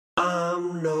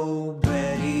know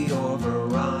Betty or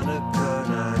Veronica,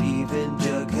 not even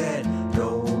Jughead.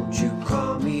 Don't you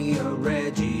call me a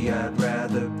Reggie, I'd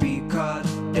rather be caught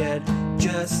dead.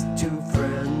 Just two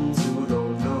friends who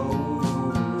don't know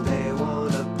who they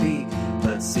wanna be.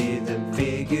 Let's see them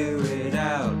figure it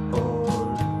out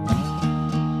on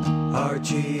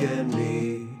Archie and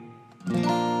me.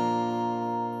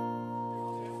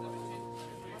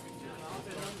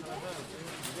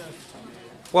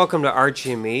 Welcome to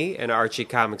Archie and Me, an Archie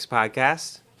Comics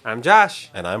podcast. I'm Josh.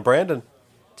 And I'm Brandon.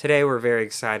 Today we're very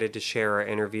excited to share our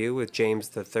interview with James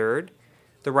III,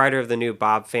 the writer of the new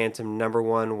Bob Phantom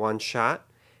 #1 one-shot,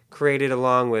 created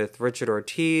along with Richard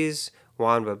Ortiz,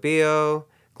 Juan Babillo,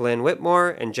 Glenn Whitmore,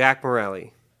 and Jack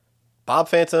Morelli. Bob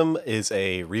Phantom is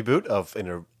a reboot of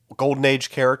a Golden Age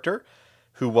character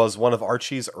who was one of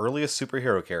Archie's earliest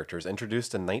superhero characters,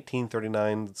 introduced in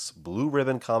 1939's Blue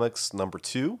Ribbon Comics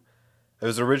 #2. It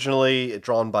was originally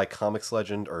drawn by comics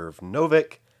legend Irv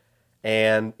Novick,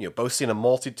 and boasting a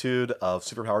multitude of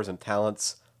superpowers and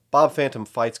talents, Bob Phantom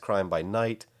fights crime by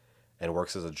night and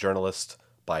works as a journalist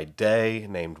by day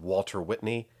named Walter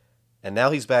Whitney. And now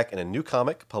he's back in a new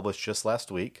comic published just last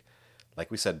week.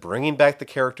 Like we said, bringing back the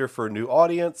character for a new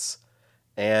audience.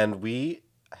 And we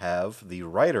have the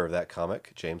writer of that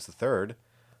comic, James III,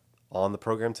 on the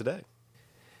program today.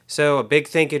 So a big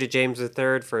thank you to James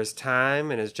III for his time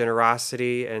and his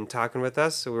generosity and talking with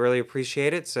us. So we really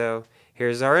appreciate it. So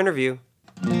here's our interview.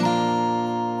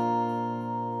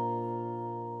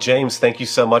 James, thank you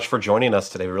so much for joining us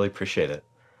today. We really appreciate it.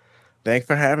 Thanks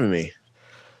for having me.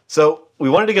 So we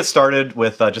wanted to get started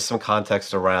with just some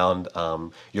context around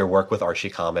your work with Archie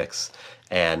Comics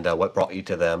and what brought you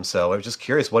to them. So I was just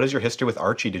curious, what is your history with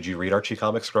Archie? Did you read Archie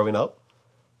Comics growing up?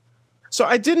 So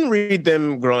I didn't read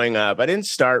them growing up. I didn't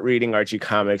start reading Archie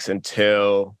Comics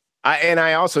until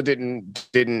I also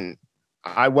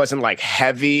I wasn't like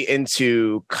heavy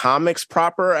into comics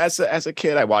proper as a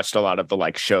kid. I watched a lot of the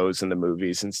like shows and the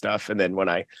movies and stuff. And then when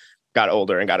I got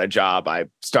older and got a job,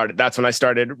 that's when I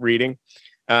started reading.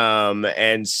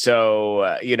 And so,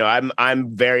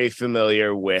 I'm very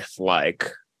familiar with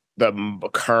like the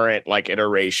current like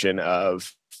iteration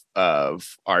of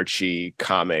Archie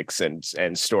comics and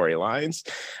storylines.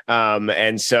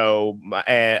 And so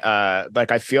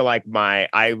like I feel like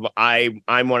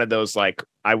I'm one of those, like,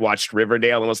 I watched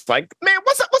Riverdale and was like, man,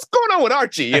 what's going on with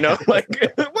Archie? Like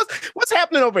what's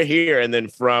happening over here? And then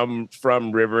from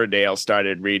Riverdale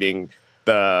started reading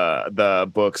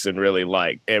the books and really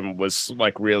was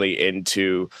like really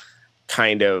into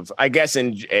kind of, I guess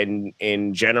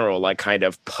in general, like kind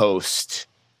of post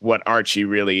what Archie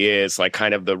really is, like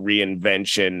kind of the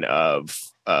reinvention of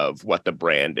what the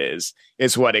brand is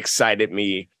what excited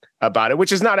me about it,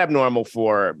 which is not abnormal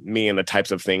for me and the types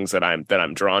of things that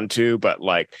I'm drawn to, but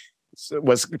like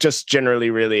was just generally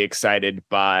really excited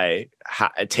by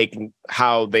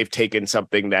how they've taken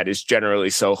something that is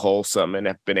generally so wholesome and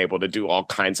have been able to do all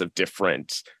kinds of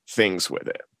different things with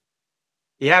it.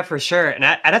 Yeah, for sure. And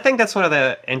I think that's one of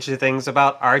the interesting things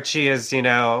about Archie is,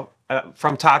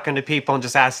 from talking to people and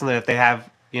just asking them if they have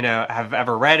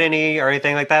ever read any or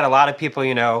anything like that. A lot of people,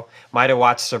 might have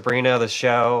watched Sabrina, the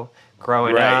show,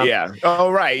 growing up. Right, yeah. Oh,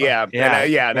 right, yeah.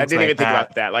 Yeah, and, I didn't like even think that.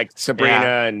 about that. Like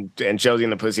Sabrina and Josie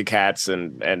and the Pussycats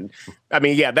and I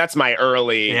mean, yeah, that's my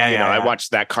early, I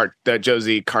watched the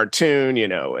Josie cartoon,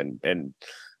 and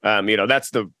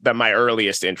that's my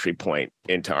earliest entry point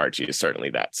into Archie is certainly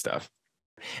that stuff.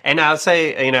 And I'll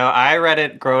say, I read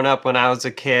it growing up when I was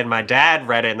a kid. My dad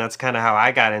read it, and that's kind of how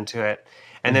I got into it.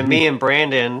 And then me and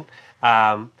Brandon,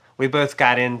 we both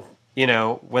got in,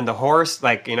 when the horse,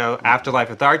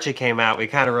 Afterlife with Archie came out, we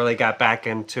kind of really got back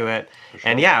into it. Sure.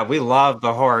 And yeah, we love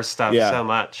the horror stuff so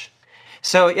much.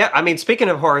 So yeah, I mean, speaking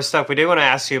of horror stuff, we do want to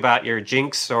ask you about your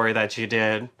Jinx story that you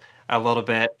did a little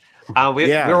bit. We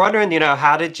were wondering,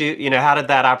 how did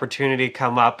that opportunity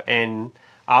come up? And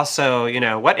also,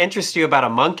 what interests you about a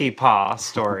monkey paw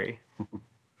story?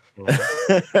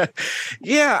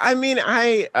 Yeah, I mean,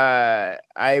 I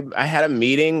had a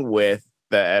meeting with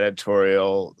the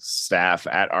editorial staff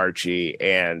at Archie,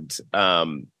 and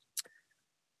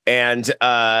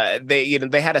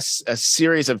they had a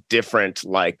series of different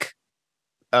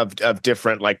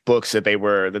different books that they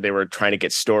were trying to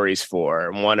get stories for.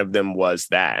 And one of them was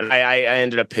that, and I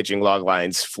ended up pitching log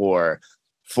lines for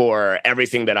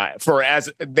everything as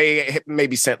they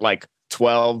maybe sent like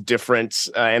 12 different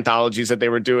anthologies that they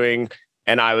were doing.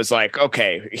 And I was like,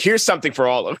 okay, here's something for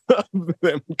all of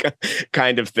them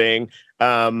kind of thing.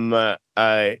 What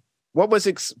I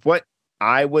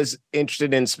was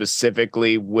interested in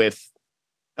specifically with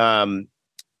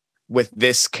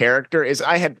this character is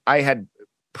I had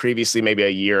previously, maybe a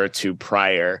year or two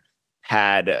prior,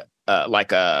 had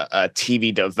like a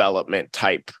TV development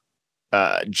type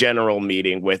general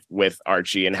meeting with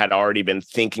Archie, and had already been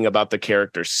thinking about the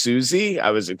character Susie.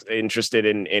 I was interested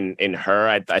in her.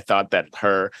 I thought that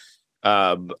her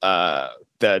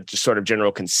the just sort of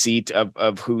general conceit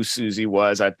of who Susie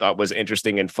was, I thought was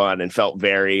interesting and fun, and felt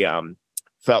very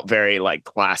like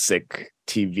classic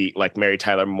TV, like Mary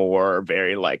Tyler Moore,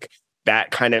 very like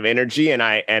that kind of energy. And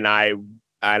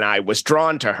I was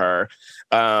drawn to her.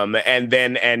 And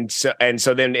then in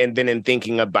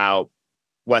thinking about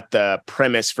what the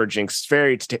premise for Jinx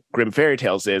Grimm Fairy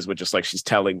Tales is, which is like she's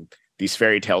telling these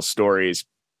fairy tale stories,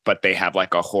 but they have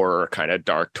like a horror kind of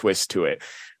dark twist to it.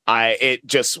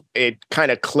 It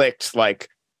kind of clicked, like,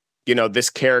 you know, this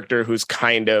character who's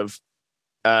kind of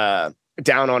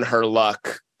down on her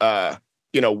luck,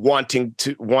 you know,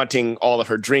 wanting all of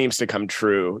her dreams to come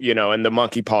true, you know, and the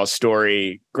Monkey Paw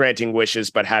story, granting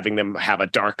wishes but having them have a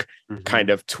dark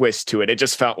kind of twist to it. It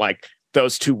just felt like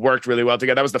those two worked really well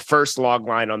together. That was the first log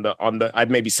line on the I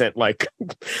maybe sent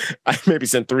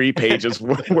 3 pages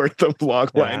worth of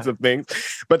log lines of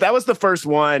things, but that was the first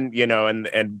one, you know, and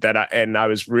I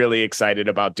was really excited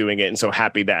about doing it, and so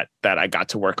happy that I got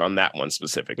to work on that one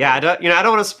specifically. Yeah, I don't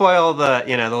want to spoil the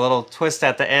little twist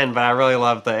at the end, but I really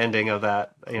love the ending of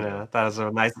that. You know, that was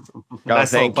a nice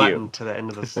little button to the end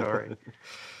of the story.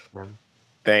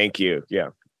 Thank you.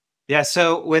 Yeah. Yeah,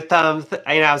 so with I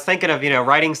was thinking of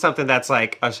writing something that's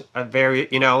like a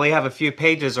very only have a few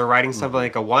pages, or writing something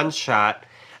like a one shot.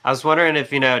 I was wondering if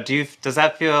does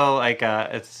that feel like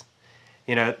it's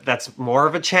that's more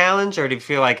of a challenge, or do you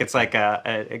feel like it's like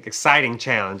a exciting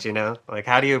challenge? Like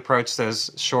how do you approach those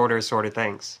shorter sort of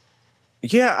things?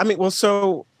 Yeah, I mean, well,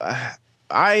 so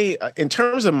I in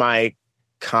terms of my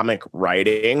comic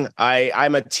writing,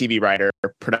 I'm a TV writer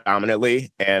predominantly,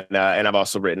 and I've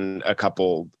also written a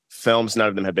couple films. None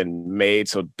of them have been made,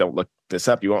 so don't look this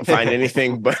up. You won't find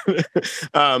anything. But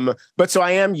so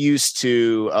I am used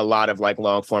to a lot of like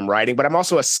long form writing. But I'm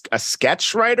also a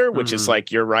sketch writer, which is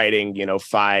like you're writing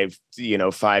 5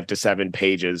 to 7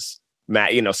 pages.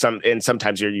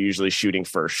 Sometimes you're usually shooting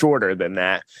for shorter than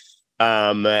that.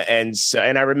 And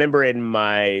I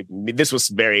remember this was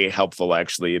very helpful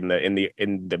actually in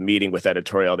the meeting with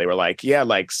editorial. They were like, yeah,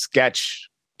 like sketch,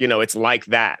 it's like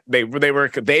that. They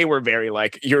were very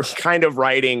like, you're kind of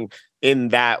writing in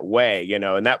that way,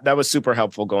 and that was super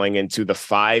helpful going into the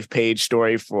 5-page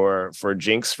story for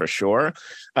Jinx for sure.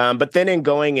 But then in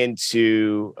going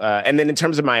into and then in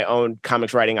terms of my own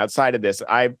comics writing outside of this,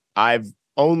 I've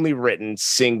only written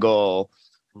single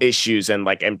issues and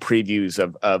previews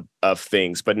of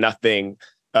things, but nothing,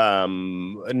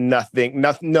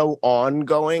 no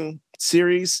ongoing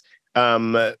series.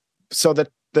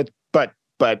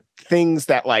 But things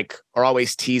that are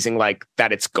always teasing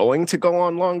that it's going to go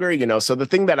on longer, so the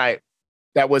thing that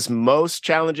was most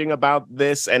challenging about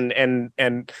this, and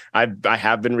I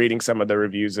have been reading some of the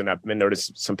reviews, and I've been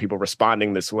noticing some people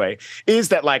responding this way, is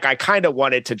that I kind of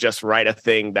wanted to just write a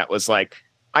thing that was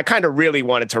I kind of really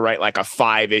wanted to write a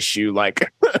 5-issue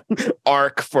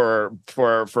arc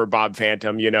for Bob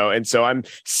Phantom, and so I'm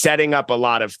setting up a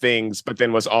lot of things, but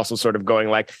then was also sort of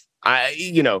going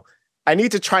I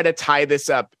need to try to tie this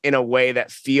up in a way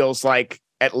that feels like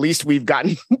at least we've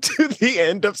gotten to the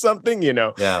end of something,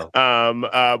 Yeah.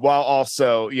 While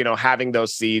also, having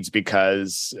those seeds,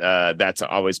 because that's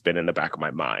always been in the back of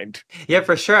my mind. Yeah,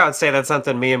 for sure. I would say that's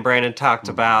something me and Brandon talked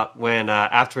about when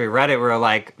after we read it, we were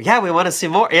like, yeah, we want to see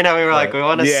more. We were like, we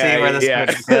want to see where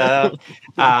this could go.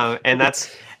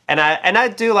 And I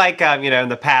do like, in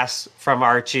the past from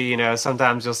Archie,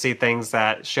 sometimes you'll see things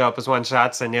that show up as one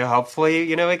shots, and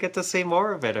hopefully, we get to see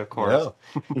more of it, of course.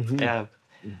 Yeah.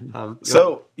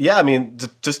 I mean,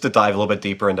 just to dive a little bit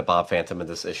deeper into Bob Phantom and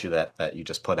this issue that you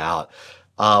just put out.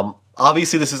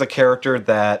 Obviously, this is a character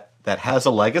that has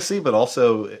a legacy, but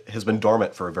also has been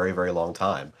dormant for a very, very long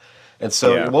time. And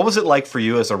so, what was it like for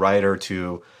you as a writer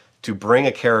to bring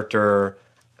a character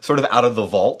sort of out of the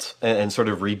vault and sort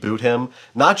of reboot him,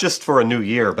 not just for a new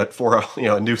year, but for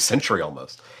a new century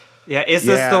almost? Yeah, is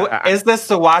this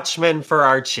the Watchmen for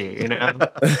Archie?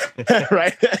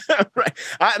 Right.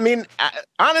 I mean,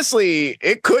 honestly,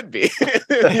 it could be.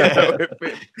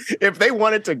 If they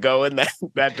wanted to go in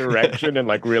that direction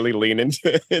and really lean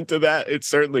into that, it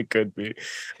certainly could be.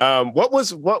 What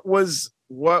was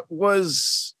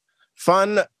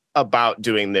fun about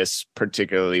doing this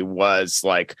particularly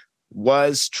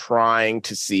was trying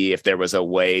to see if there was a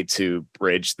way to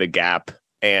bridge the gap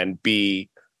and be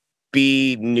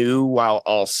new while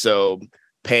also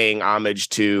paying homage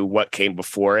to what came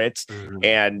before it.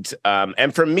 And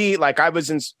for me, like I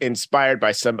was inspired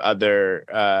by some other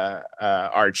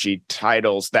Archie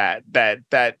titles that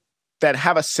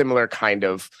have a similar kind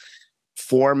of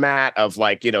format of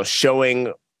like, you know,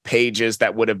 showing pages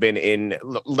that would have been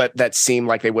that seem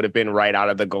like they would have been right out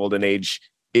of the Golden Age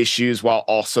issues, while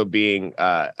also being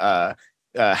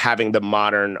having the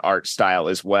modern art style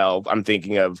as well. I'm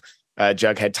thinking of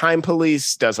Jughead Time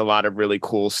Police does a lot of really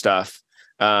cool stuff.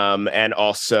 And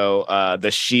also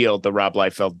the Shield, the Rob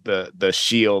Liefeld, the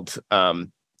Shield.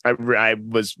 I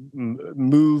was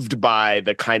moved by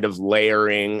the kind of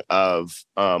layering of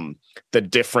the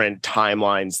different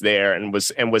timelines there, and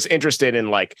was interested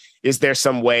in like, is there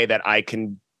some way that I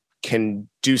can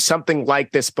do something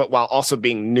like this, but while also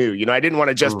being new? You know, I didn't want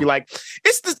to just be like,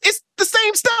 it's the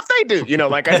same stuff they do. You know,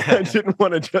 like I didn't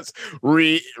want to just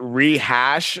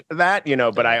rehash that. You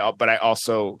know, but I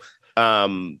also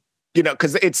you know,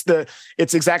 because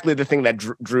it's exactly the thing that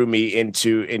drew me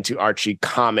into Archie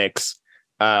comics.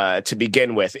 To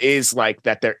begin with, is like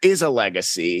that there is a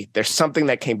legacy, there's something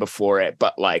that came before it,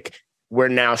 but like we're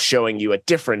now showing you a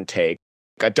different take,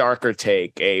 a darker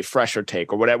take, a fresher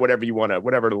take, or whatever you want to,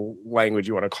 whatever language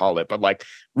you want to call it, but like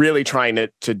really trying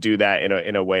to do that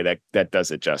in a way that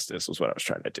does it justice was what I was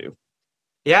trying to do.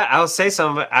 Yeah, I'll say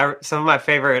some of my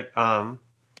favorite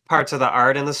parts of the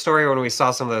art in the story when we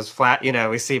saw some of those flat, you know,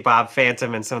 we see Bob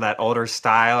Phantom and some of that older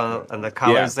style and the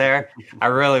colors there. I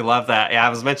really love that. Yeah, I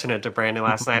was mentioning it to Brandon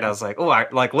last night. I was like, oh,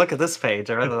 like look at this page.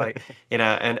 I really like, you know,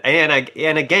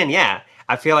 and again, yeah,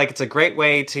 I feel like it's a great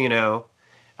way to, you know,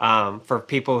 for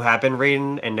people who have been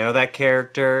reading and know that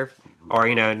character, or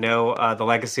you know the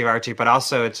legacy of Archie, but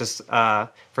also it's just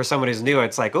for someone who's new,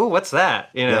 it's like, oh, what's that?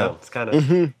 You know, it's kind of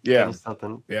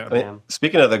something. Yeah. I mean,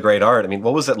 speaking of the great art, I mean,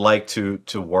 what was it like to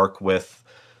work with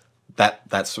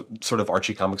that sort of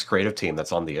Archie Comics creative team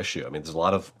that's on the issue? I mean, there's a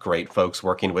lot of great folks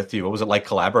working with you. What was it like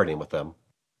collaborating with them?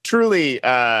 Truly,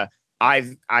 I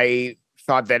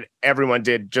thought that everyone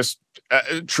did just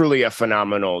truly a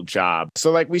phenomenal job.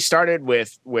 So like we started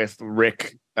with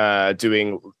Rick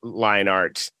doing line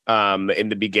art in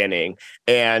the beginning,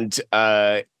 and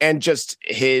just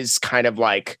his kind of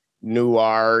like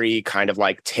noir-y kind of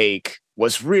like take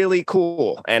was really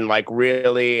cool, and like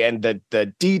really, and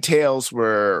the details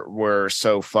were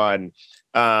so fun.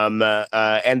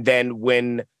 And then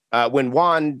when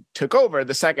Juan took over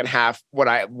the second half, what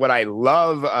I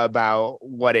love about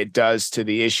what it does to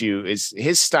the issue is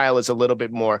his style is a little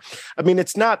bit more. I mean,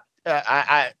 it's not.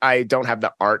 I don't have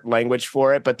the art language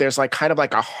for it, but there's like kind of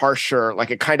like a harsher, like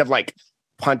it kind of like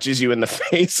punches you in the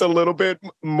face a little bit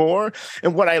more.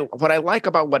 And what I like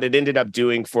about what it ended up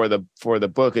doing for the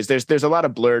book is there's a lot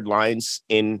of blurred lines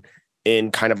in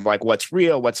kind of like what's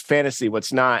real, what's fantasy,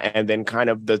 what's not, and then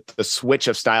kind of the switch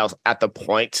of styles at the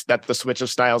point that the switch of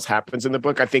styles happens in the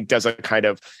book, I think does a kind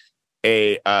of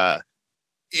it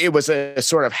was a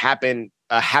sort of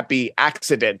a happy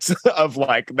accident of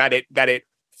like that it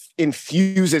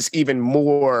infuses even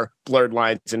more blurred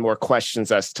lines and more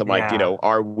questions as to like, you know,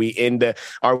 are we in the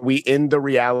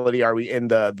reality, are we in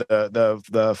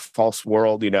the false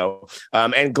world, you know?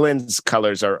 And Glenn's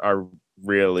colors are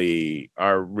really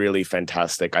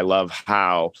fantastic. I love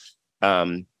how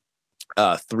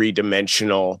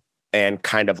three-dimensional and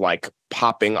kind of like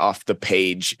popping off the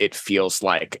page it feels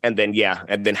like, and then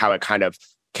how it kind of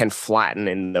can flatten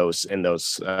in those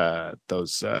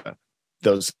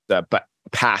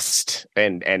past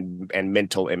and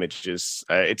mental images.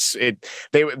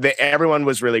 Everyone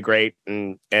was really great,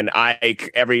 and I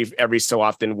every so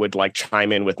often would like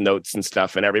chime in with notes and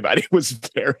stuff, and everybody was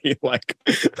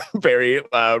very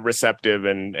receptive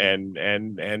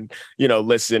and you know,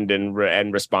 listened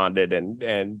and responded,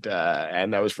 and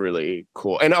that was really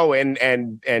cool. And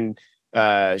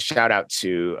shout out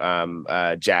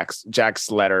to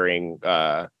Jack's lettering,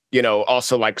 you know,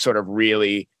 also like sort of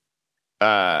really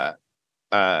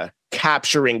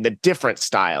capturing the different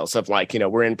styles of like, you know,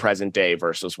 we're in present day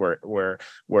versus we're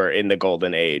in the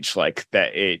golden age, like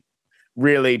that. It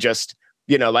really just,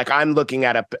 you know, like I'm looking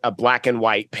at a black and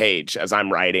white page as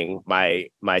I'm writing my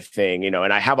thing, you know,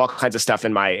 and I have all kinds of stuff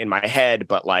in my head,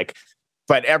 but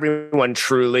everyone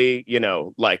truly, you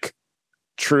know, like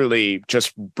truly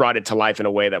just brought it to life in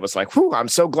a way that was like, whew, I'm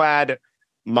so glad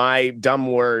my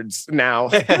dumb words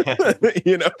now,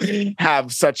 you know,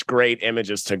 have such great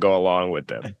images to go along with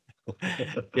them.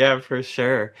 Yeah, for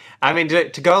sure. I mean, to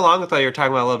go along with what you're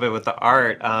talking about a little bit with the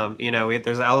art, you know,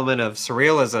 there's an element of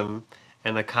surrealism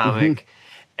in the comic,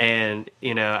 and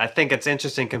you know, I think it's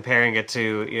interesting comparing it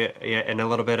to in a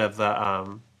little bit of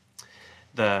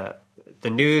the the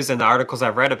news and the articles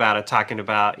I've read about it talking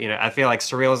about, I feel like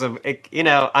surrealism, it,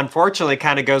 unfortunately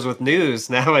kind of goes with news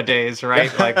nowadays,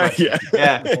 right? Like, Yeah.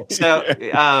 yeah.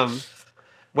 So,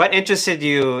 what interested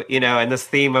you, in this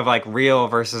theme of like real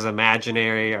versus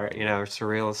imaginary or,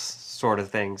 surreal sort of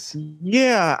things?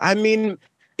 Yeah, I mean,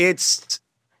 it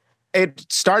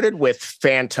started with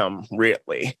Phantom,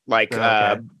 really, like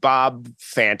Okay. Bob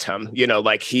Phantom.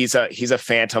 Like he's a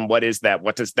phantom. What is that?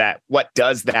 What does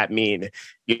that mean?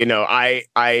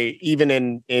 I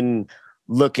even in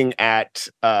looking at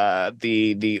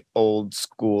the old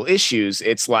school issues,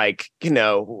 it's like,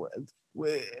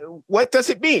 what does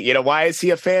it mean? Why is he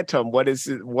a phantom? What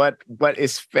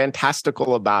is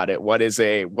fantastical about it? What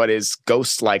is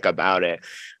ghost like about it?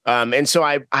 And so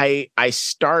I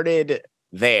started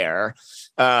there,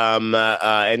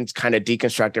 and kind of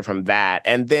deconstructed from that.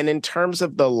 And then in terms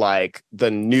of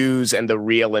the news and the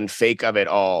real and fake of it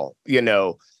all, it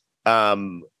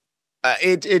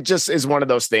just is one of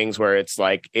those things where it's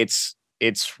like it's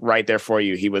right there for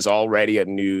you. He was already a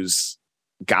news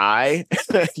guy,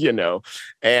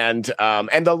 and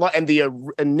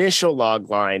the initial log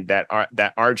line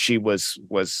that Archie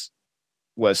was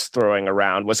throwing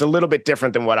around was a little bit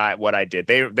different than what I did.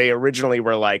 They originally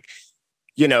were like,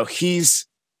 he's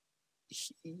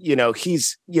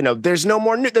there's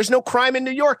no crime in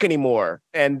New York anymore,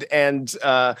 and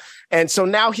so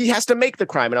now he has to make the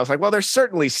crime. And I was like, well, there's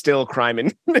certainly still crime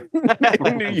in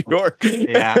New York.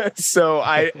 Yeah. So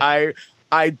I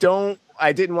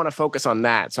didn't want to focus on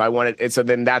that. So I wanted it. So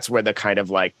then that's where the kind of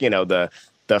like, the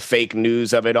fake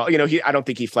news of it all, I don't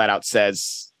think he flat out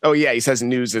says, oh yeah, he says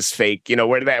news is fake,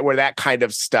 where that kind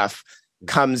of stuff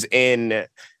comes in.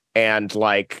 And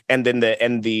then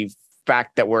the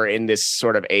fact that we're in this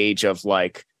sort of age of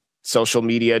like social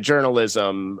media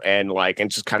journalism and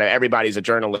just kind of everybody's a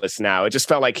journalist now. It just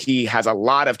felt like he has a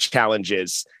lot of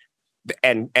challenges,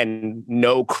 and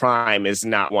no crime is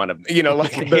not one of them.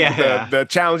 The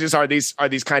challenges are these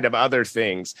kind of other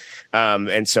things.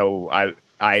 And so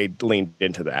I leaned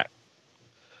into that.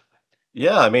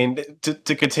 Yeah, I mean,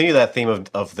 to continue that theme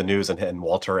of the news and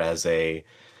Walter as a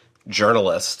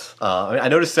journalist, I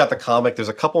noticed throughout the comic there's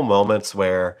a couple moments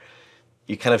where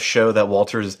you kind of show that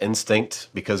Walter's instinct,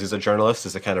 because he's a journalist,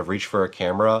 is to kind of reach for a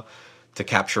camera to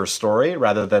capture a story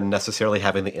rather than necessarily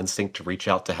having the instinct to reach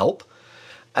out to help.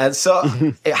 And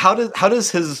so how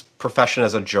does his profession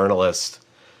as a journalist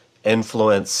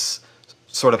influence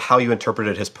sort of how you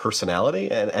interpreted his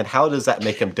personality, and how does that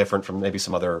make him different from maybe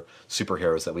some other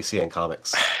superheroes that we see in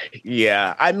comics?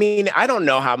 Yeah, I mean, I don't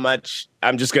know how much.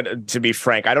 I'm just to be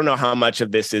frank, I don't know how much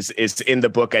of this is in the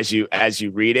book as you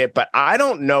read it, but I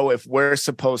don't know if we're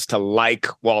supposed to like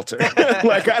Walter.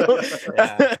 Like I don't,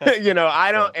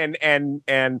 I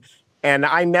don't, and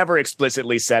I never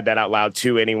explicitly said that out loud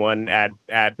to anyone at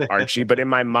Archie, but in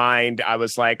my mind, I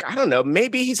was like, I don't know,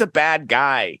 maybe he's a bad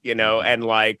guy,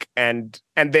 and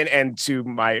then to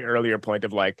my earlier point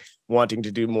of like wanting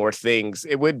to do more things,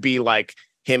 it would be like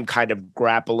him kind of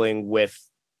grappling with,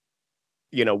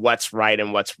 what's right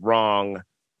and what's wrong,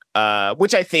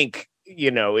 which I think,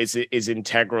 is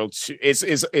integral to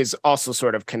is also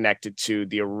sort of connected to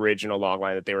the original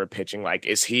logline that they were pitching. Like,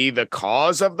 is he the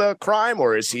cause of the crime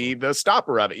or is he the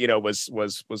stopper of it? Was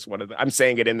one of the, I'm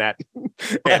saying it in that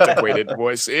antiquated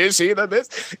voice. Is he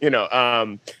this?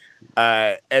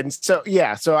 And so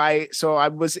yeah, so I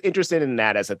was interested in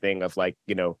that as a thing of like,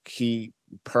 he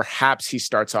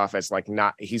starts off as like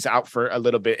he's out for a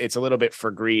little bit. It's a little bit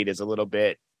for greed. Is a little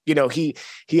bit. He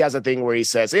has a thing where he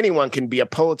says anyone can be a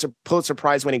Pulitzer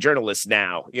Prize winning journalist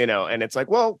now, and it's like,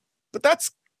 well, but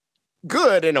that's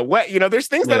good in a way, there's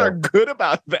things that are good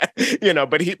about that,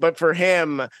 but for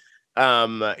him,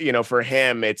 for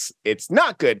him, it's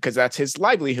not good because that's his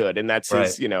livelihood and that's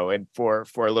his, and for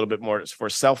a little bit more for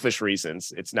selfish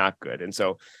reasons, it's not good. And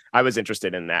so I was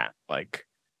interested in that, like,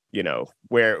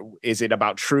 where is it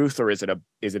about truth or is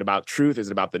it about truth? Is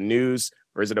it about the news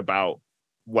or is it about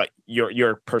what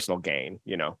your personal gain,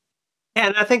 Yeah,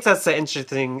 and I think that's the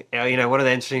interesting, one of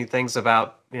the interesting things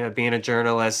about, being a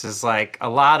journalist is like a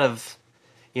lot of,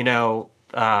 the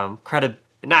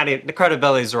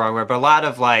credibility is the wrong word, but a lot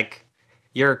of like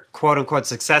your quote unquote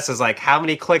success is like, how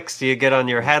many clicks do you get on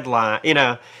your headline?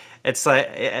 It's like,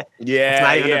 it's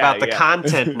not even about the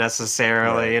content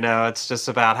necessarily, it's just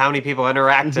about how many people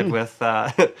interacted with,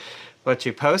 what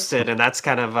you posted, and that's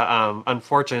kind of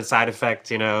unfortunate side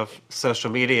effect, of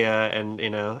social media and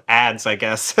ads, I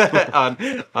guess,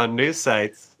 on news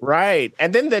sites. Right,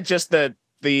 and then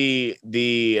the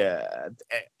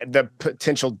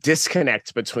potential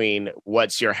disconnect between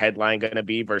what's your headline going to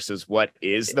be versus what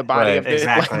is the body Right, of this,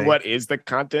 exactly. like what is the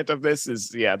content of this is,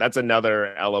 that's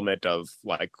another element of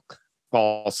like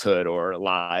falsehood or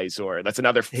lies, or that's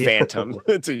another phantom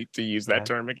to use that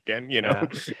term again, Yeah,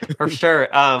 for sure.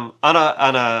 On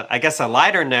a I guess a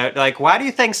lighter note, like, why do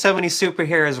you think so many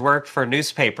superheroes work for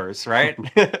newspapers, right?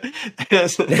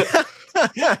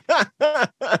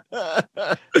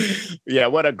 Yeah,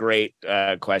 what a great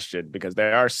question, because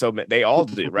there are so many. They all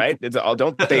do, right?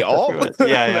 Don't they all?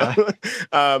 Yeah.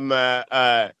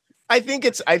 I think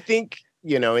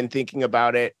in thinking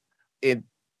about it,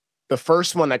 the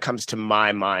first one that comes to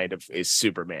my mind is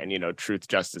Superman, truth,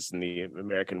 justice, and the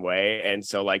American way. And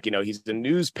so, like, he's a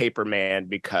newspaper man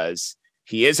because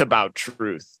he is about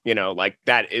truth, like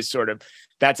that is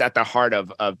that's at the heart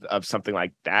of something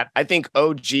like that. I think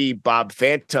OG Bob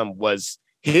Phantom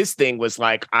his thing was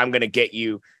like, I'm going to get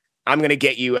you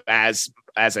as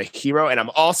a hero. And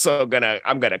I'm also going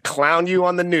to clown you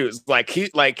on the news.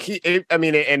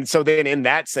 And so then in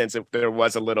that sense, if there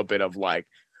was a little bit of like,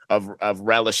 of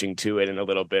relishing to it, and a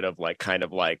little bit of like kind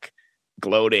of like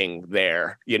gloating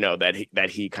there, that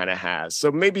he kind of has. So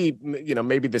maybe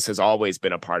this has always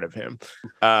been a part of him.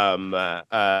 But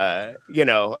yeah,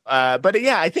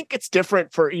 I think it's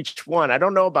different for each one. I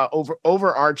don't know about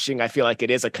overarching. I feel like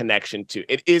it is a connection to,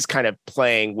 it is kind of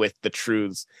playing with the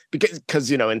truths, because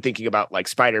in thinking about like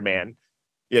Spider-Man,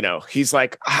 he's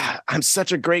like, I'm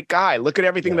such a great guy. Look at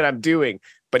everything that I'm doing.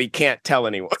 But he can't tell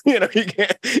anyone. He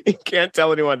can't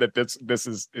tell anyone that this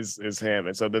is him.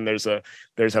 And so then there's a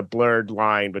blurred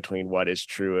line between what is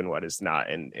true and what is not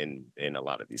in a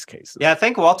lot of these cases. Yeah, I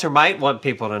think Walter might want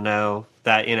people to know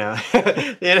that, he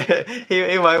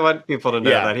might want people to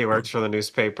know that he works for the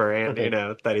newspaper, and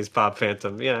that he's Bob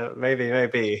Phantom.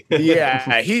 Maybe.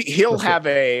 Yeah, he'll have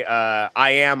a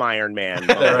I am Iron Man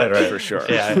right. for sure.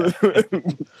 Yeah.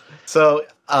 So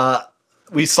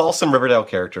we saw some Riverdale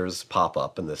characters pop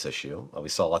up in this issue. We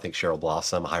saw, I think, Cheryl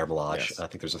Blossom, Hiram Lodge. Yes. I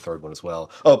think there's a third one as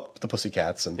well. Oh, the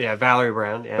Pussycats and Valerie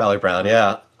Brown. Yeah. Valerie Brown.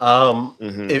 Yeah.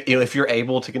 If you're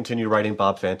able to continue writing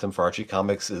Bob Phantom for Archie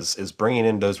Comics, is bringing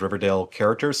in those Riverdale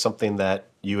characters something that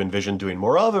you envision doing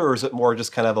more of, or is it more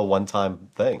just kind of a one-time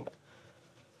thing?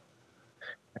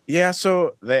 Yeah.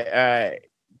 So I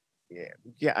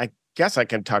guess I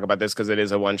can talk about this because it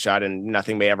is a one shot and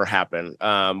nothing may ever happen.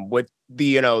 With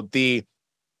the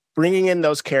bringing in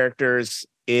those characters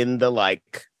in the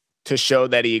like to show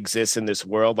that he exists in this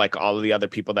world, like all of the other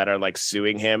people that are like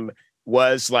suing him,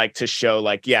 was like to show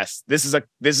like, yes, this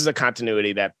is a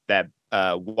continuity that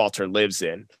Walter lives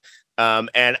in.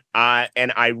 And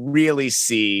I really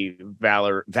see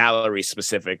Valerie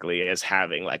specifically as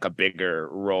having like a bigger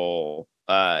role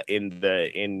in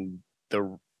the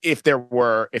if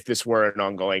this were an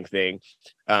ongoing thing,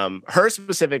 her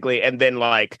specifically, and then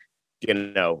like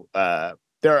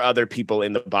there are other people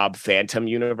in the Bob Phantom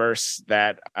universe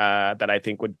that I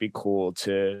think would be cool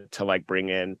to like bring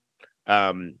in.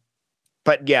 But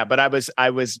I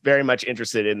was very much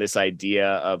interested in this idea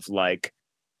of like,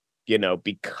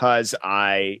 because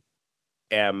I'm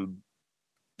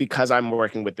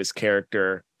working with this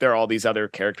character, there are all these other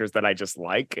characters that I just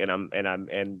like and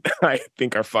I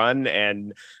think are fun,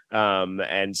 and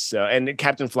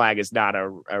Captain Flag is not a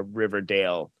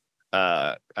Riverdale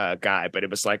guy, but it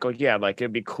was like, oh yeah, like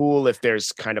it'd be cool if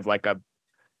there's kind of like a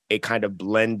kind of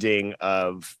blending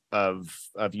of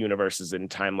universes and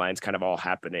timelines kind of all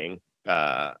happening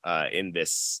in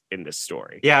this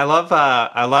story. Yeah,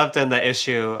 I loved in the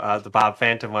issue the Bob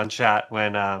Phantom one shot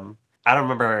when I don't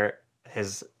remember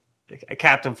his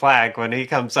Captain Flag, when he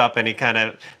comes up and he kind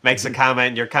of makes a comment,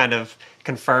 and you're kind of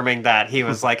confirming that he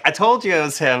was like, I told you it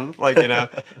was him, like, like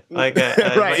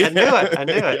right. I knew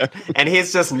it. Yeah. And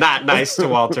he's just not nice to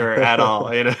Walter at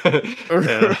all, Yeah.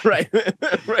 Right.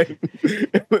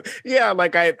 Yeah,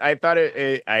 like I thought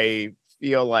I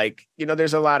feel like,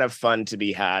 there's a lot of fun to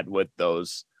be had with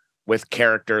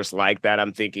characters like that.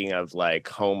 I'm thinking of like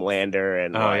Homelander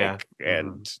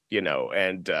and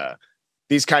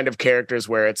these kind of characters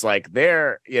where it's like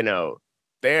they're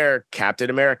Captain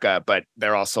America, but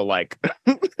they're also like,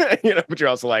 but you're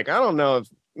also like, I don't know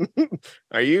if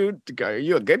are you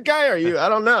a good guy? I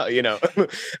don't know,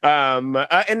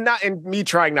 and me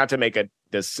trying not to make a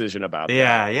decision about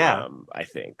that. Yeah. I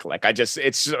think like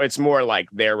it's more like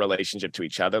their relationship to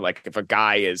each other. Like if a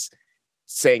guy is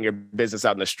saying your business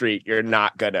out in the street, you're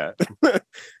not gonna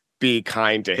be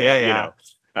kind to him.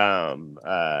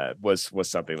 was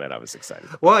something that I was excited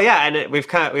about. Well, yeah, and we've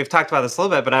talked about this a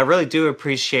little bit, but I really do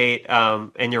appreciate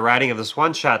in your writing of this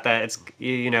one shot that it's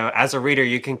as a reader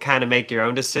you can kind of make your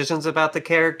own decisions about the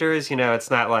characters.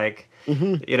 It's not like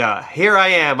here I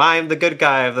am the good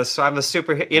guy of this. I'm the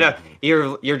super.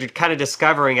 You're kind of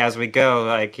discovering as we go.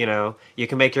 Like you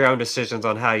can make your own decisions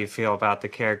on how you feel about the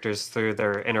characters through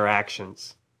their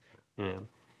interactions. Yeah.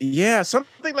 Yeah,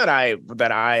 something that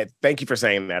I thank you for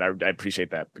saying that. I appreciate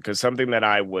that, because something that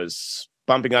I was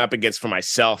bumping up against for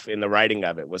myself in the writing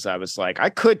of it was I was like,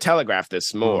 I could telegraph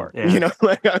this more. Yeah.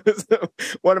 Like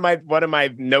one of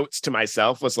my notes to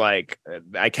myself was like,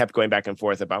 I kept going back and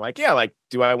forth about like, yeah, like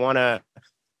do I want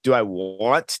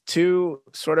to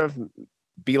sort of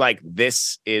be like,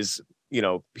 this is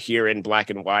here in black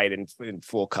and white and in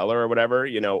full color or whatever,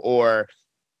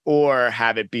 or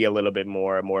have it be a little bit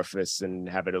more amorphous and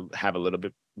have a little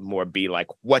bit more be like,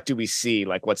 what do we see?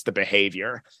 Like, what's the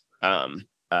behavior? And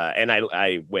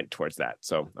I went towards that.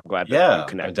 So I'm glad that you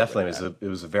connected. Definitely. It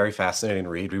was a very fascinating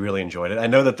read. We really enjoyed it. I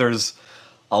know that there's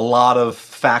a lot of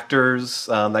factors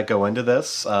that go into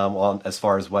this as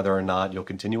far as whether or not you'll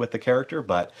continue with the character,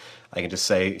 but I can just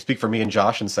speak for me and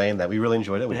Josh in saying that we really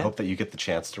enjoyed it. We hope that you get the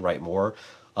chance to write more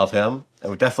of him,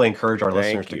 and we definitely encourage our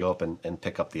listeners to go up and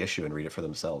pick up the issue and read it for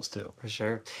themselves too. For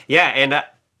sure. Yeah, and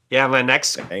my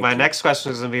next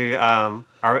question is going to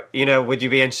be, would you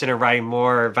be interested in writing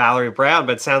more Valerie Brown?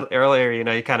 But earlier,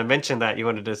 you kind of mentioned that you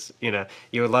wanted to,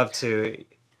 you would love to,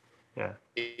 yeah.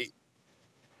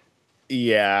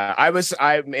 Yeah,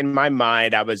 I in my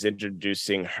mind, I was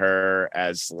introducing her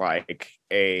as like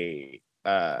a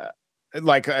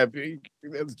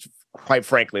quite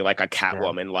frankly, like a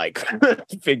Catwoman like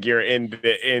figure in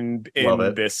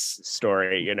this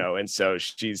story, and so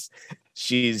she's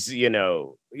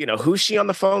who's she on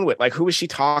the phone with? Like, who is she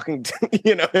talking to,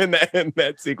 in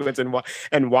that sequence,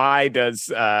 and why does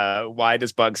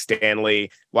Bug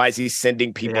Stanley, why is he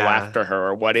sending people after her,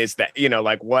 or what is that?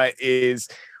 Like,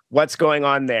 what's going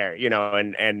on there?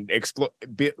 And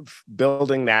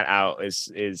building that out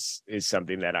is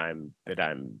something that I'm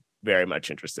very much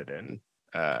interested in.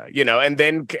 And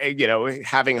then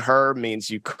having her means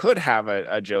you could have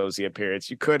a Josie appearance,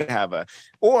 you could have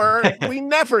or we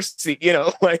never see,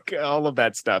 like all of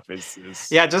that stuff is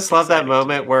just love that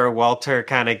moment where Walter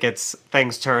kind of gets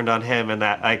things turned on him, and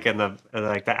that like in the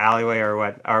alleyway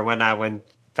when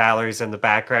Valerie's in the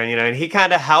background, and he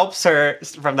kind of helps her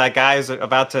from that guy who's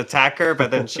about to attack her,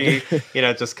 but then she,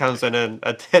 just comes in and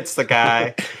hits the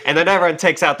guy, and then everyone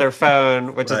takes out their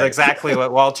phone, which is exactly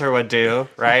what Walter would do,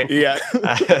 right? Yeah.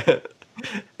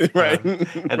 Right.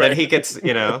 And then he gets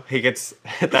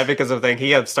that because of the thing,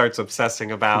 he starts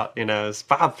obsessing about, it's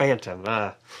Bob Phantom,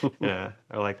 I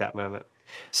like that moment.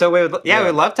 So we'd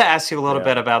love to ask you a little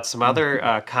bit about some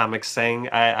other comics thing.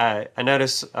 I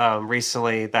noticed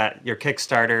recently that your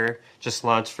Kickstarter just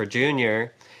launched for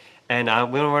Junior, and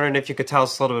we were wondering if you could tell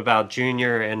us a little bit about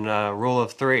Junior and Rule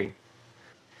of Three.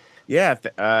 Yeah,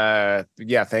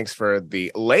 thanks for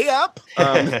the layup.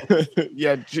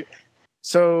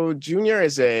 So Junior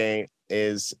is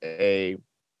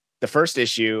the first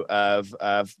issue of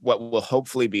what will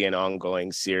hopefully be an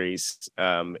ongoing series.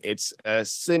 It's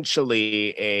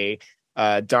essentially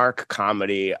a dark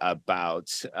comedy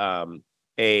about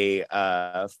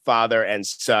a father and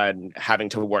son having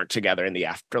to work together in the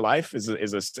afterlife. Is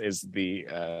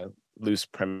the loose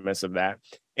premise of that,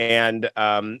 and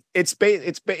it's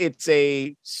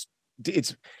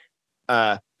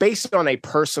based on a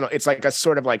personal, it's like a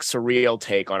sort of like surreal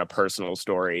take on a personal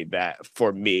story that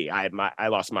for me, I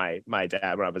lost my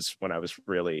dad when I was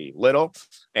really little,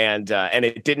 and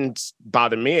it didn't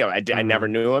bother me. I never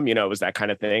knew him, it was that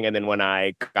kind of thing. And then when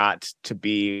I got to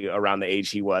be around the age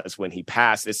he was when he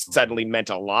passed, it suddenly meant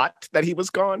a lot that he was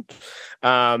gone.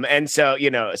 And so,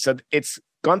 so it's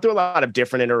gone through a lot of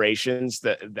different iterations.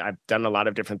 That I've done a lot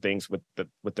of different things with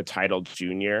the title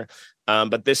Junior.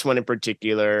 But this one in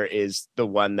particular is the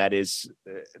one that is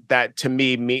that to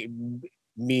me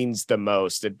means the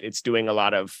most. It's doing a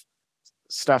lot of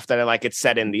stuff that I like. It's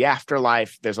set in the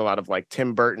afterlife. There's a lot of like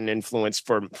Tim Burton influence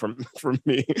for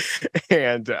me,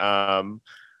 and I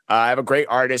have a great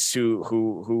artist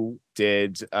who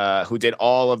did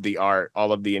all of the art,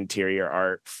 all of the interior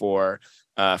art for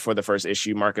the first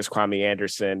issue, Marcus Kwame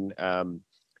Anderson.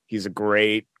 He's a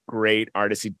great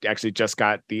artist. He actually just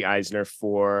got the Eisner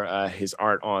for his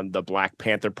art on the Black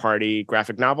Panther Party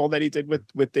graphic novel that he did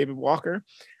with David Walker.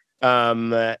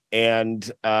 And the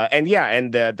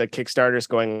Kickstarter is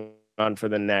going on for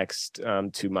the next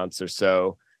 2 months or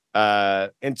so.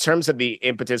 In terms of the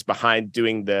impetus behind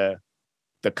doing the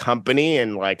the company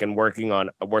and working on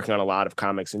a lot of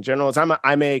comics in general. Is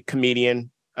I'm a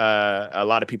comedian. A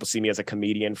lot of people see me as a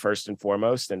comedian first and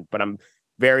foremost, but I'm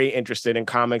very interested in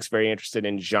comics, very interested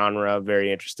in genre,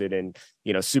 very interested in,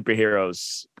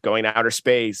 superheroes going to outer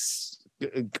space,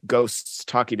 ghosts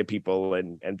talking to people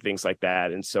and things like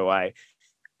that. And so I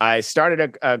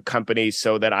started a company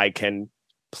so that I can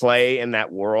play in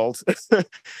that world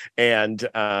and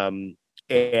show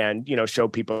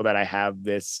people that I have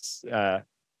this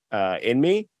in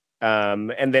me.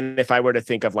 And then if I were to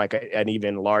think of like an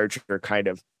even larger kind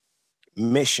of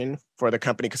mission for the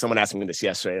company, because someone asked me this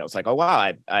yesterday, I was like, oh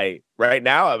wow, I right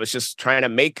now I was just trying to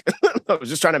make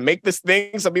this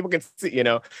thing so people can see,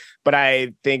 but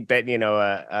I think that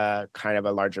a kind of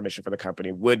a larger mission for the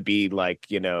company would be like,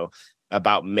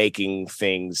 about making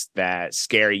things that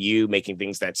scare you, making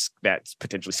things that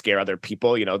potentially scare other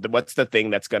people. What's the thing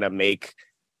that's going to make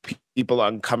people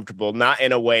uncomfortable, not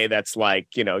in a way that's like,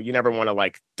 you never want to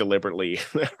like deliberately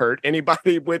hurt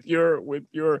anybody with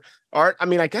your art. I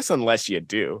mean, I guess unless you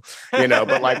do,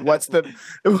 but like, what's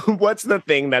the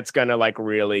thing that's going to like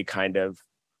really kind of,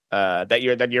 that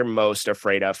you're most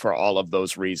afraid of for all of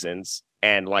those reasons,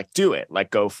 and like, do it,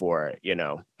 like, go for it,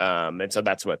 and so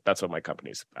that's what my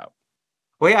company's about.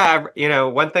 Well, yeah,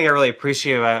 one thing I really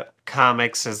appreciate about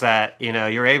comics is that,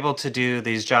 you're able to do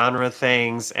these genre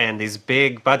things and these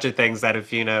big budget things that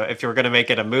if you were going to make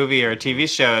it a movie or a TV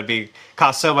show, it'd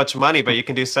cost so much money, but you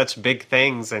can do such big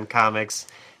things in comics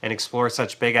and explore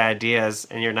such big ideas,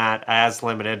 and you're not as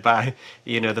limited by,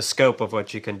 the scope of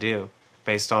what you can do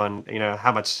based on,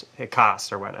 how much it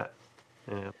costs or whatnot.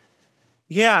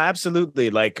 Yeah, absolutely.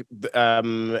 Like,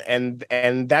 and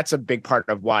that's a big part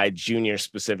of why Junior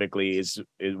specifically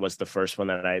was the first one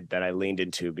that I leaned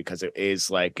into, because it is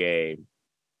like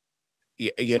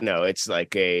it's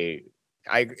like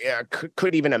I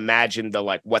could even imagine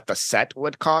what the set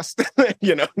would cost,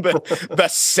 the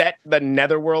set, the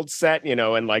Netherworld set,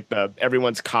 and like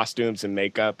everyone's costumes and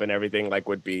makeup and everything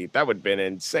would have been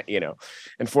insane,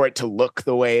 and for it to look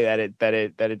the way that it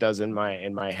does in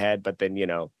my head, but then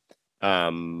you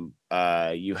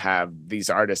have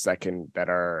these artists that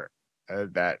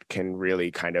can really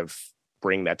kind of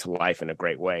bring that to life in a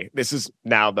great way. This is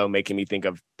now though making me think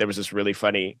of, there was this really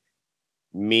funny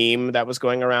meme that was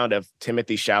going around of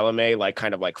Timothy Chalamet like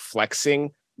kind of like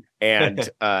flexing and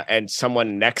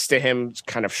someone next to him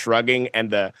kind of shrugging, and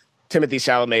the Timothy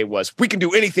Chalamet was, "We can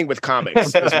do anything with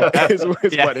comics," is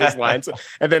what his lines.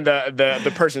 And then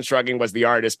the person shrugging was the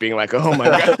artist being like, "Oh my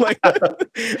god, like,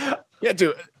 yeah,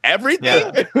 do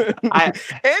everything,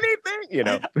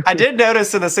 anything." I did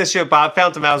notice in this issue of Bob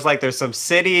Fountain, I was like, "There's some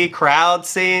city crowd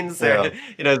scenes there,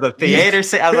 the theater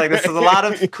scene." I was like, "This is a lot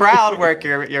of crowd work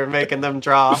you're making them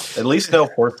draw." At least no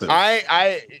horses.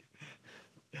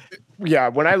 Yeah,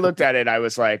 when I looked at it, I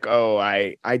was like, "Oh,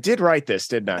 I did write this,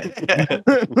 didn't I?"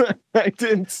 I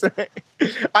didn't say.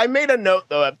 I made a note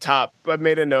though up top. I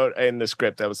made a note in the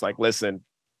script. I was like, "Listen,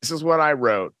 this is what I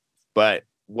wrote, but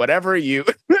whatever you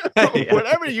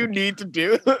need to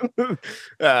do,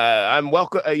 I'm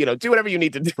welcome. Do whatever you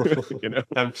need to do."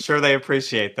 I'm sure they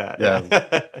appreciate that. Yeah.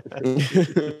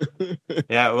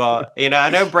 Yeah. Well,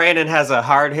 I know Brandon has a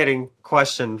hard-hitting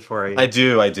question for you. I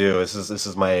do. This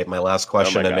is my last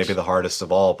question, and maybe the hardest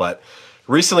of all. But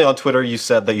recently on Twitter, you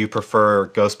said that you prefer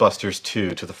Ghostbusters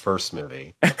 2 to the first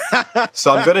movie.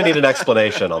 So I'm going to need an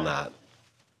explanation on that.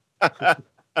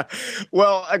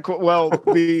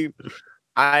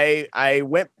 I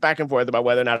went back and forth about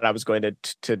whether or not I was going to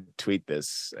tweet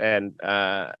this, and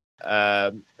for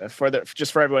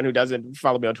everyone who doesn't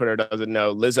follow me on Twitter, doesn't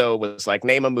know, Lizzo was like,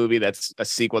 name a movie that's a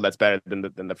sequel that's better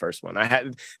than the first one. I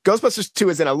had Ghostbusters 2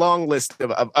 is in a long list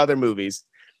of other movies,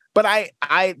 but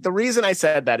the reason I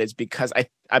said that is because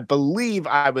I believe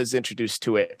I was introduced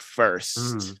to it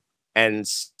first. And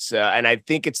I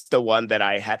think it's the one that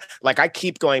I had, like, I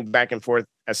keep going back and forth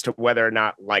as to whether or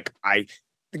not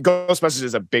Ghostbusters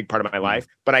is a big part of my life,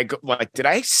 but did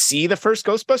I see the first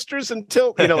Ghostbusters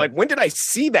until, when did I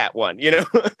see that one, and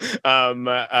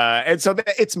so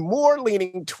it's more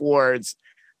leaning towards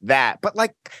that, but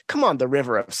come on, the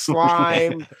River of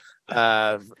Slime,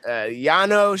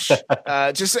 Janosch,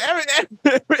 just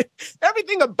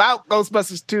everything about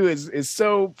Ghostbusters 2 is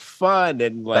so fun,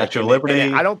 and Statue of Liberty.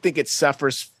 And I don't think it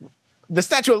suffers. The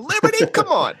Statue of Liberty, come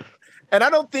on. And I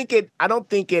don't think it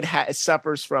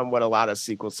suffers from what a lot of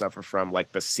sequels suffer from,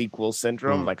 like the sequel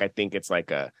syndrome. Like, I think it's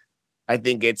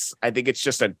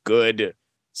just a good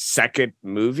second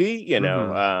movie, you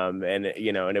know, and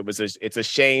you know, and it's a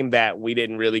shame that we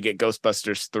didn't really get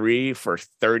Ghostbusters 3 for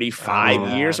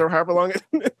 35 years or however long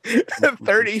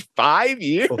 35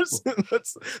 years.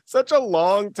 That's such a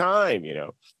long time, you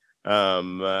know.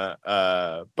 But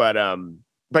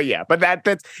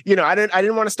that's, you know, I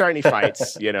didn't want to start any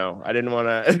fights, you know. I didn't want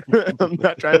to I'm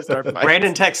not trying to start fights.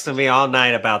 Brandon texted me all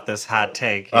night about this hot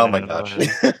take. Oh my gosh.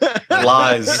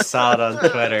 Lies. I saw it on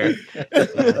Twitter.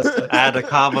 I had to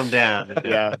calm him down.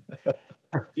 Yeah.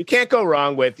 You can't go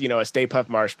wrong with, you know, a Stay Puft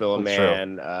Marshmallow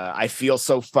Man. I Feel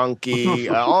So Funky.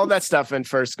 All that stuff in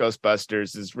first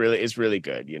Ghostbusters is really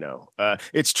good, you know.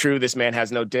 It's True This Man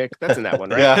Has No Dick. That's in that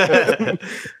one, right? Yeah.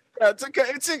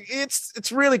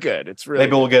 It's really good. It's really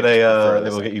maybe we'll good. get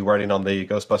we'll get you writing on the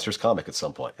Ghostbusters comic at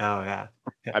some point. Oh yeah.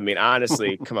 I mean,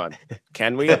 honestly, come on.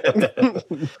 Can we?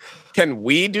 Can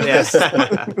we do this?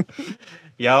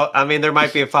 Yo, I mean, there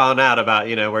might be a falling out about,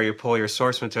 you know, where you pull your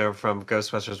source material from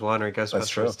Ghostbusters 1 or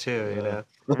Ghostbusters 2, you know.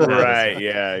 Right,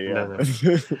 yeah.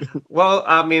 Well,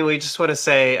 I mean, we just want to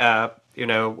say, you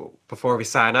know, before we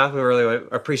sign off, we really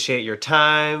appreciate your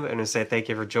time and say thank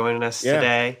you for joining us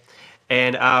today.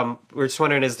 And we're just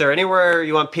wondering, is there anywhere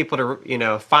you want people to, you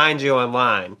know, find you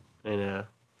online? You know.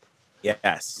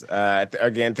 Yes.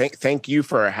 Again, thank you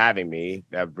for having me.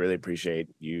 I really appreciate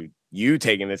you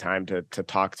taking the time to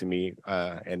talk to me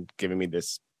and giving me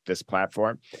this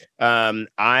platform.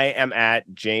 I am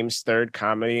at James Third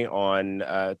Comedy on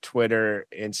Twitter,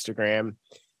 Instagram.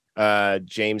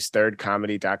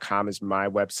 JamesThirdComedy.com is my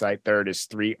website. Third is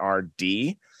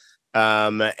 3RD.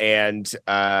 And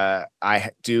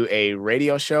I do a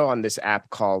radio show on this app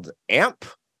called AMP.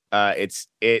 It's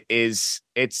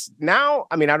now,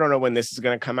 I mean, I don't know when this is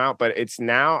going to come out, but it's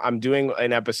now, I'm doing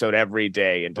an episode every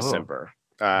day in December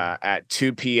at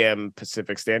 2 p.m.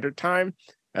 Pacific Standard Time.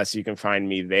 So you can find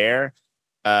me there.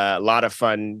 A lot of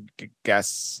fun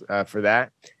guests for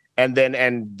that. And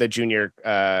the junior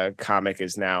comic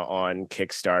is now on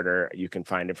Kickstarter. You can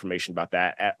find information about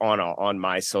that on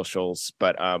my socials.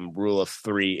 But Rule of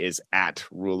Three is at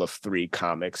Rule of Three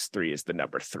Comics. 3 is the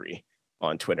number 3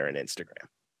 on Twitter and Instagram.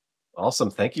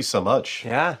 Awesome. Thank you so much.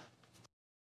 Yeah.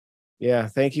 Yeah.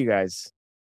 Thank you, guys.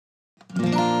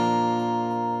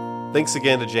 Thanks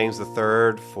again to James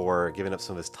III for giving up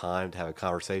some of his time to have a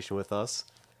conversation with us.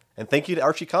 And thank you to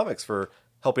Archie Comics for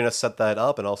helping us set that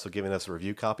up and also giving us a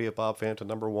review copy of Bob Phantom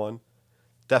 #1.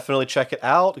 Definitely check it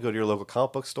out. Go to your local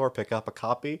comic book store, pick up a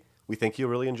copy. We think you'll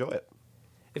really enjoy it.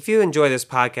 If you enjoy this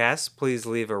podcast, please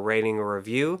leave a rating or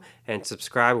review and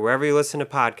subscribe wherever you listen to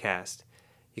podcasts.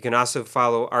 You can also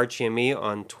follow Archie and me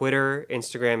on Twitter,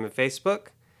 Instagram, and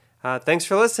Facebook. Thanks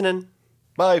for listening.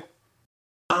 Bye.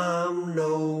 I'm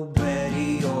no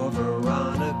Betty or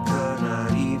Veronica,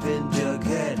 not even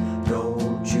Jughead.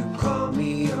 Don't you call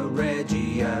me a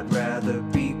Reggie, I'd rather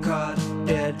be caught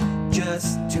dead.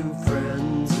 Just two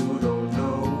friends who don't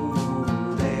know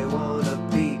who they wanna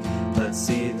be. Let's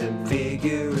see them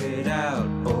figure it out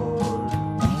on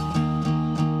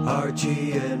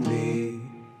Archie and